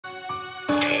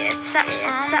It's on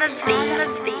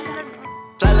the beat.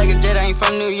 Fly like a jet, I ain't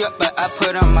from New York, but I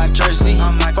put on my jersey.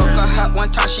 Broke her hot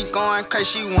one time, she going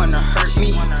crazy, she wanna hurt me.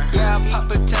 Yeah, I pop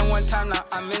a 10 one time, now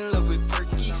I'm in love with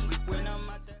Perky.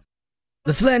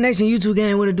 The Flat Nation YouTube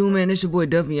gang, what it do, man? It's your boy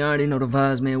Duffy. You already know the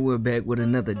vibes, man. We're back with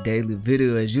another daily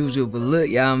video as usual. But look,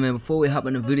 y'all, man, before we hop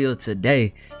in the video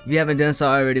today, if you haven't done so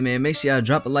already, man, make sure y'all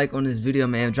drop a like on this video,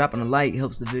 man. Dropping a like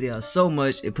helps the video out so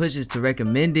much. It pushes to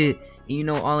recommend it. And you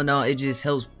know, all in all, it just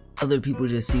helps other people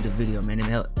just see the video, man.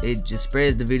 It just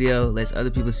spreads the video, lets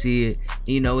other people see it.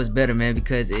 You know, it's better, man,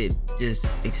 because it just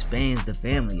expands the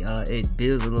family, y'all. It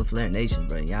builds a little Flat Nation,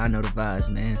 bro. Y'all know the vibes,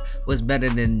 man. What's better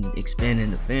than expanding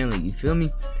the family, you feel me?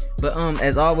 But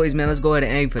as always, man, let's go ahead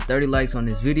and aim for 30 likes on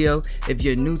this video. If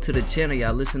you're new to the channel,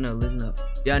 y'all listen up.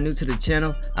 If y'all new to the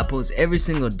channel, I post every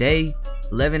single day,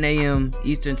 11 a.m.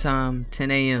 Eastern time, 10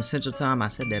 a.m. Central time. I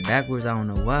said that backwards, I don't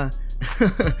know why.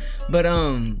 But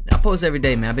I post every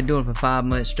day, man. I've been doing it for 5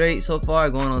 months straight so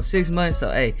far, going on 6 months. So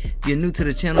hey, if you're new to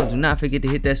the channel, do not forget to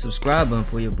hit that subscribe button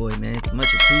for your boy, man. It's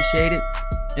much appreciated.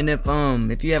 And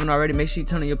if you haven't already, make sure you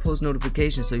turn on your post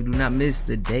notifications so you do not miss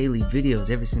the daily videos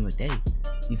every single day.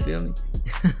 You feel me?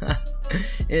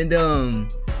 And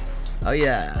oh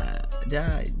yeah, did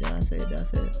I say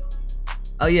it?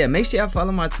 Oh yeah, make sure y'all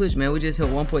follow my Twitch, man. We just hit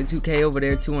 1.2K over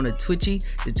there too on the Twitchy.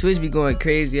 The Twitch be going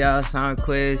crazy, y'all. Sound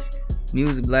quest,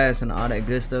 music blast, and all that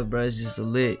good stuff, bro. It's just a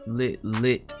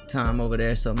lit time over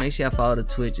there. So make sure y'all follow the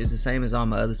Twitch. It's the same as all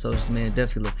my other socials, man.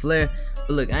 DuffyLaFlare. But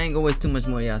look, I ain't gonna waste too much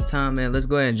more of y'all's time, man. Let's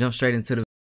go ahead and jump straight into the.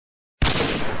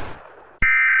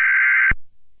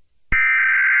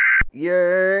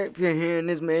 Yeah, if you're hearing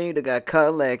this, man, you got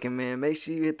caught lacking, man. Make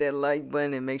sure you hit that like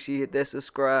button and make sure you hit that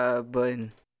subscribe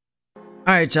button.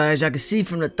 Alright, y'all, as y'all can see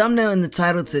from the thumbnail and the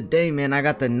title today, man, I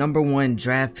got the #1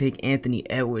 draft pick Anthony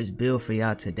Edwards build for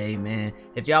y'all today, man.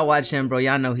 If y'all watch him, bro,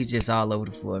 y'all know he's just all over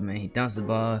the floor, man. He dunks the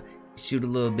ball, he shoot a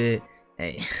little bit.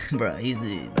 Hey, bro,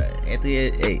 Anthony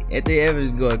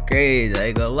Edwards going crazy, I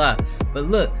ain't gonna lie. But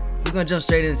look, we're gonna jump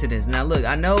straight into this. Now look,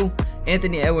 I know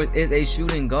Anthony Edwards is a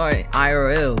shooting guard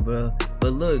IRL, bro.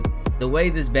 But look, the way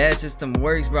this badge system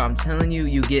works, bro, I'm telling you,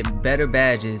 you get better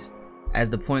badges as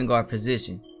the point guard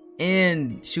position.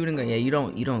 And shooting guard, yeah, you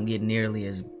don't get nearly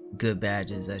as good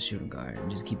badges as shooting guard. I'm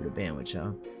just keeping it a band with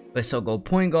y'all. But so go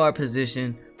point guard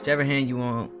position, whichever hand you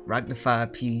want, rock the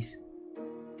 5-piece.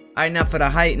 Alright, now for the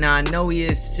height, now I know he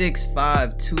is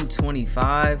 6'5",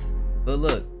 225, but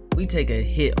look, we take a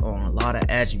hit on a lot of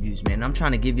attributes, man. I'm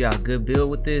trying to give y'all a good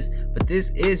build with this, but this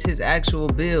is his actual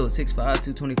build, 6'5",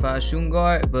 225 shooting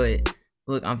guard. But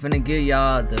look, I'm finna give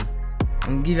y'all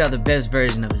the best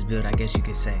version of his build, I guess you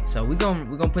could say. So we're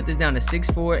gonna put this down to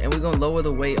 6'4", and we're gonna lower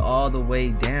the weight all the way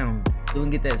down so we can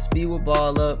get that speed with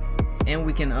ball up, and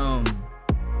we can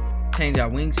change our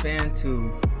wingspan to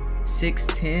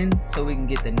 6'10", so we can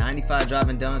get the 95 drive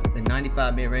and dunk, the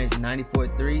 95 mid-range, the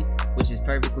 94-3, which is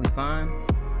perfectly fine.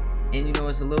 And you know,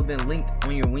 it's a little bit linked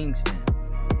on your wingspan.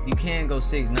 You can go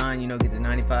 6'9", you know, get the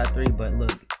 95-3, but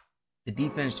look, the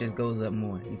defense just goes up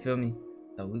more, you feel me?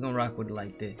 So we're gonna rock with it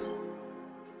like this.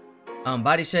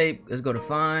 Body shape, let's go to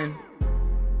fine.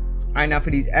 Alright, now for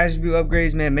these attribute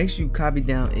upgrades, man, make sure you copy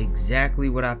down exactly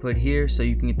what I put here so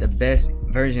you can get the best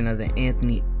version of the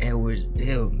Anthony Edwards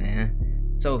build, man.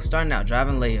 So starting out,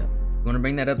 driving layup, you want to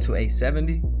bring that up to a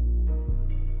 70.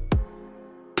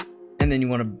 And then you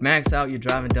want to max out your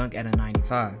drive and dunk at a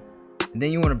 95. And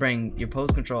then you want to bring your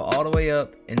post control all the way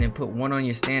up and then put 1 on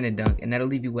your stand and dunk, and that'll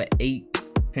leave you with 8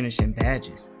 finishing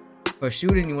badges. For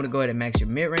shooting, you want to go ahead and max your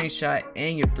mid-range shot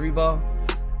and your 3-ball.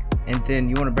 And then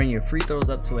you want to bring your free throws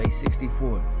up to a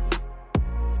 64.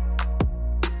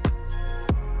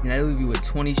 And that'll leave you with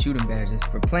 20 shooting badges.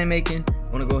 For playmaking,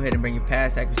 you want to go ahead and bring your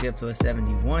pass accuracy up to a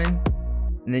 71.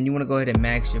 And then you want to go ahead and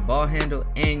max your ball handle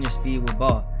and your speed with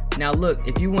ball. Now look,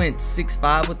 if you went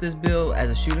 6'5" with this build as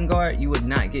a shooting guard, you would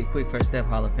not get quick first step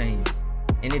Hall of Fame.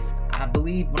 And I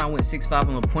believe when I went 6'5"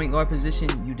 on the point guard position,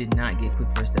 you did not get quick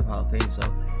first step Hall of Fame. So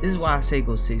this is why I say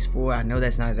go 6'4". I know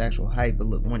that's not his actual height, but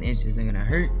look, 1 inch isn't gonna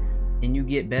hurt, and you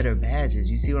get better badges.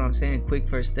 You see what I'm saying? Quick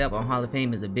first step on Hall of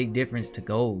Fame is a big difference to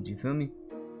gold. You feel me?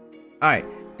 Alright,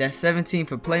 that's 17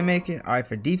 for playmaking. Alright,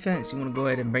 for defense, you want to go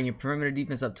ahead and bring your perimeter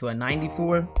defense up to a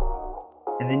 94.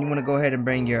 And then you want to go ahead and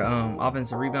bring your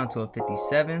offensive rebound to a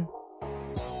 57.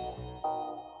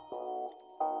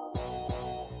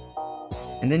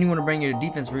 And then you want to bring your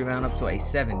defensive rebound up to a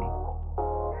 70.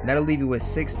 That'll leave you with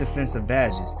 6 defensive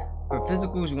badges. For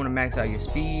physicals, you want to max out your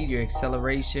speed, your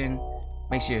acceleration,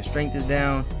 make sure your strength is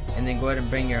down, and then go ahead and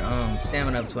bring your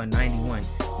stamina up to a 91.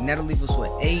 And that'll leave us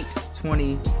with 8,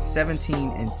 20,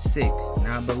 17, and 6.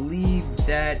 Now I believe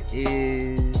that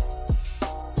is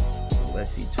let's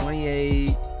see,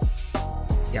 28.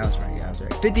 Yeah, I was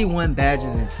right. 51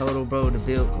 badges in total, bro. The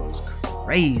build goes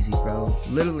crazy, bro.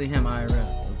 Literally him IRL.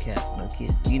 No cap, no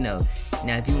kid. You know.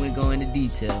 Now, if you want to go into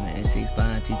detail, man, 6'5",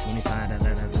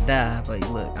 225, But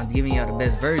look, I'm giving y'all the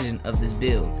best version of this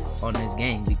build on this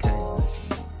game because, listen,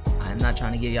 I'm not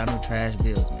trying to give y'all no trash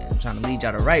builds, man. I'm trying to lead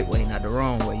y'all the right way, not the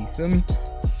wrong way. You feel me?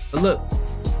 But look,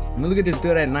 let me look at this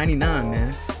build at 99,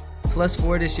 man.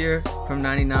 +4 this year from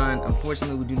 99.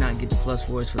 Unfortunately, we do not get the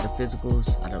 +4s for the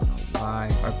physicals. I don't know why.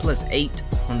 Or +8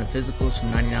 on the physicals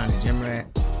from 99 to gym rat.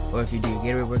 Or if you do your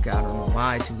Gatorade workout, I don't know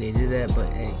why 2K did that, but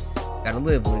hey, gotta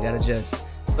live with it, gotta adjust.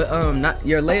 But not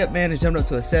your layup, man, is jumped up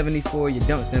to a 74. Your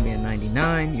dunk's gonna be a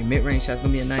 99. Your mid-range shot's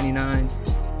gonna be a 99.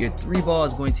 Your 3-ball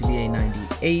is going to be a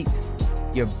 98.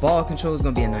 Your ball control is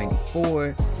gonna be a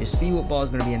 94. Your speed with ball is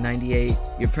gonna be a 98.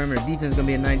 Your perimeter defense is gonna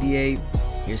be a 98.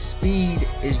 Your speed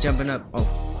is jumping up.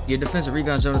 Oh, your defensive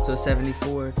rebound jumped up to a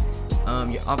 74.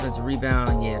 Your offensive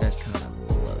rebound, yeah, that's kind of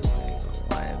a little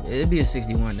low. It'd be a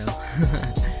 61 though.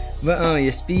 But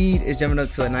your speed is jumping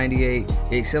up to a 98.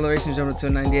 Your acceleration is jumping up to a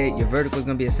 98. Your vertical is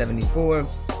gonna be a 74,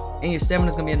 and your stamina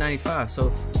is gonna be a 95. So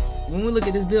when we look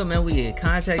at this build, man, we get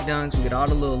contact dunks, we get all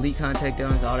the little elite contact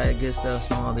dunks, all that good stuff,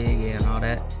 small, big, yeah, and all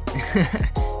that.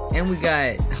 And we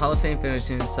got Hall of Fame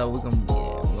finishing, so we're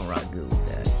gonna rock good with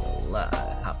that.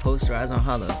 Hot posterize on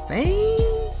Hall of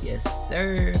Fame, yes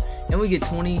sir. And we get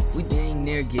 20. We dang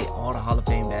near get all the Hall of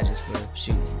Fame badges for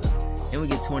shooting, and we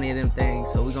get 20 of them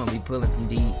things. So we're gonna be pulling from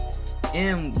deep.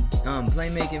 And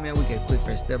playmaking, man, we get quick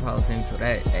first step Hall of Fame. So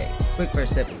that, hey, quick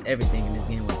first step is everything in this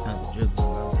game when it comes to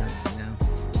dribbling, bro. I'm telling you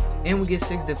now. And we get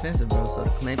 6 defensive, bro. So the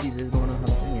clampies is going on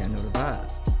Hall of Fame. Yeah, I know the vibe.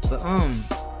 But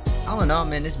all in all,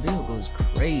 man, this build goes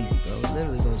crazy, bro. It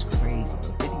literally goes crazy,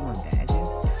 bro. 51 badges.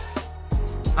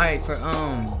 All right, for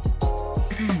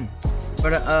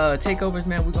the takeovers,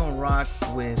 man, we're gonna rock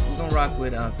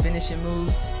with finishing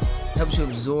moves. Helps you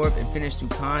absorb and finish through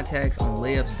contacts on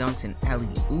layups, dunks, and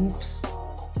alley-oops.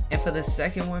 And for the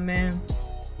second one, man,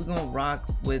 we're gonna rock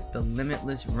with the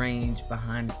limitless range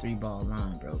behind the 3-ball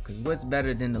line, bro. Cause what's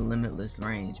better than the limitless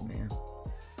range, man?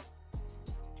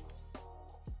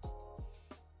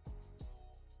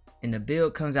 And the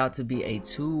build comes out to be a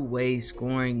 2-way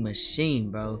scoring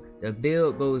machine, bro. The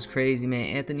build goes crazy, man.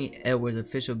 Anthony Edwards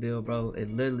official build, bro. It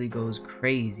literally goes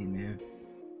crazy, man.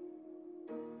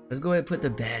 Let's go ahead and put the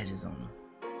badges on them.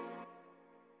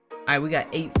 Alright, we got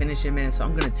 8 finishing, man. So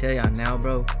I'm gonna tell y'all now,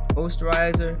 bro.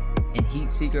 Posterizer and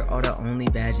Heat Seeker are the only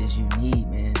badges you need,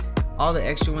 man. All the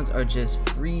extra ones are just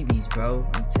freebies, bro.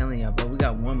 I'm telling y'all, bro. We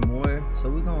got one more, so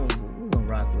we're gonna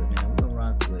rock with, man. We're gonna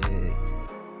rock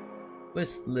with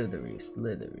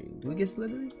Slithery. Do we get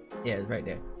Slithery? Yeah, it's right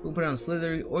there. We'll put it on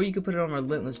Slithery, or you can put it on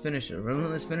Relentless Finisher.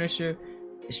 Relentless Finisher,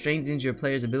 it strengthens your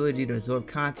player's ability to absorb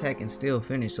contact and still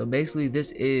finish. So basically,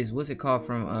 this is what's it called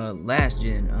from last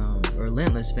gen,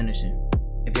 Relentless Finishing,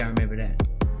 if y'all remember that.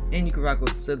 And you can rock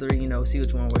with Slithery, you know, see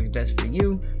which one works best for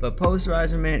you. But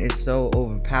Posterizer, man, is so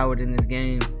overpowered in this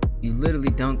game. You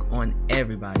literally dunk on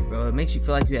everybody, bro. It makes you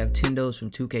feel like you have Tendos from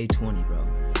 2K20, bro.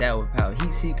 It's that overpowered.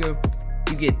 Heat Seeker,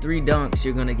 you get 3 dunks,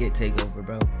 you're gonna get takeover,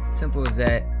 bro. Simple as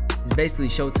that. It's basically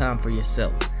showtime for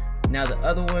yourself. Now the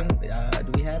other one,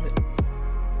 do we have it?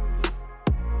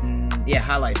 Yeah,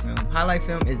 highlight film. Highlight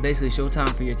film is basically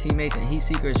showtime for your teammates, and Heat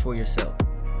Seeker is for yourself.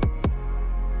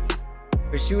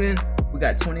 For shooting, we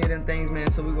got 20 of them things, man.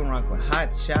 So we're gonna rock with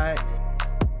Hot Shot,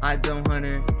 Hot Zone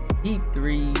Hunter, Heat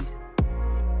Threes.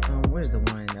 Where's the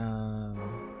one?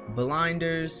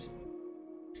 Blinders,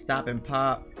 Stop and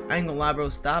Pop. I ain't gonna lie, bro.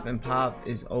 Stop and Pop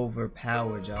is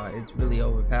overpowered, y'all. It's really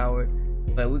overpowered.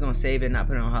 But we're gonna save it, not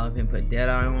put it on Hall of Fame, put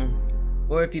Deadeye on.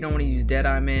 Or if you don't want to use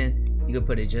Deadeye, man, you can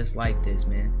put it just like this,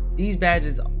 man. These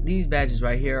badges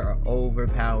right here are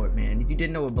overpowered, man. If you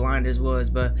didn't know what Blinders was,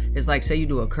 but it's like, say you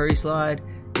do a Curry slide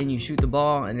and you shoot the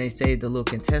ball and they say the little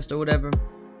contest or whatever,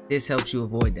 this helps you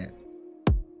avoid that.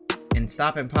 And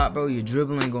Stop and Pop, bro, you're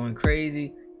dribbling, going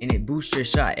crazy, and it boosts your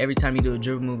shot every time you do a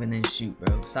dribble move and then shoot,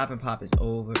 bro. Stop and Pop is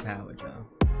overpowered, y'all.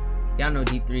 Y'all know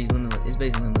Deep 3 is limitless. It's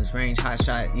basically limitless range. Hot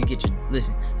Shot, you get your,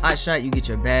 listen, Hot Shot, you get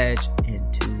your badge in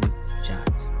 2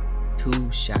 shots.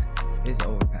 2 shots. It's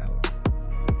overpowered.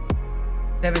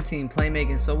 17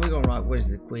 playmaking, so we're gonna rock. Where's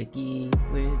the quickie?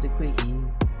 Where's the quickie?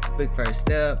 Quick first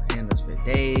step, handles for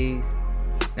days.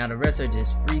 Now the rest are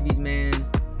just freebies, man.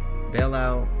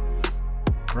 Bailout,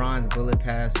 bronze bullet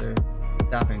passer,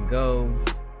 stop and go.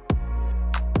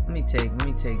 Let me take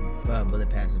bullet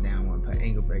passer down one, put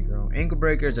ankle breaker on. Ankle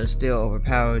breakers are still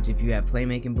overpowered if you have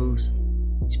playmaking boost.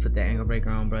 Just put that ankle breaker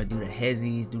on, bro. Do the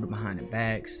hezzies, do the behind the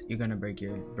backs. You're gonna break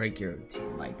your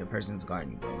like the person's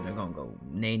guarding you, bro. They're gonna go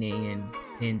nay and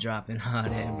pin dropping, all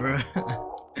that, bro.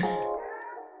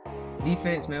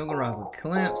 Defense, man, we're gonna rock with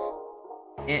clamps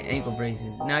and ankle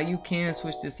braces. Now you can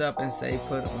switch this up and say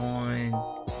put on,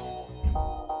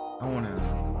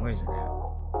 where's it at?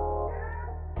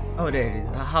 Oh, there it is,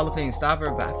 a Hall of Fame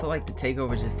stopper, but I feel like the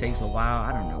takeover just takes a while.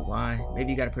 I don't know why.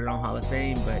 Maybe you gotta put it on Hall of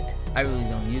Fame, but I really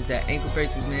don't use that. Ankle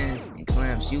braces, man, and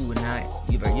clamps, you would not,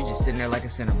 you're just sitting there like a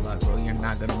center block, bro. You're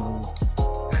not gonna move.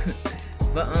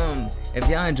 But if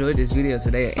y'all enjoyed this video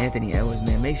today, Anthony Edwards,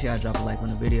 man, make sure y'all drop a like on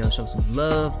the video, show some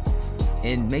love,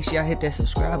 and make sure y'all hit that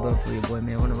subscribe button for your boy,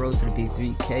 man. On the road to the big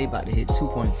 3K, about to hit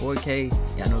 2.4K.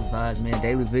 Y'all know the vibes, man.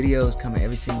 Daily videos coming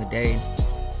every single day.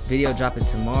 Video dropping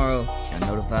tomorrow. Y'all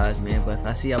know the vibes, man. But if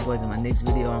I see y'all boys in my next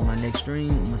video or my next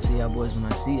stream, I'm gonna see y'all boys when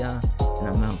I see y'all, and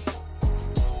I'm out.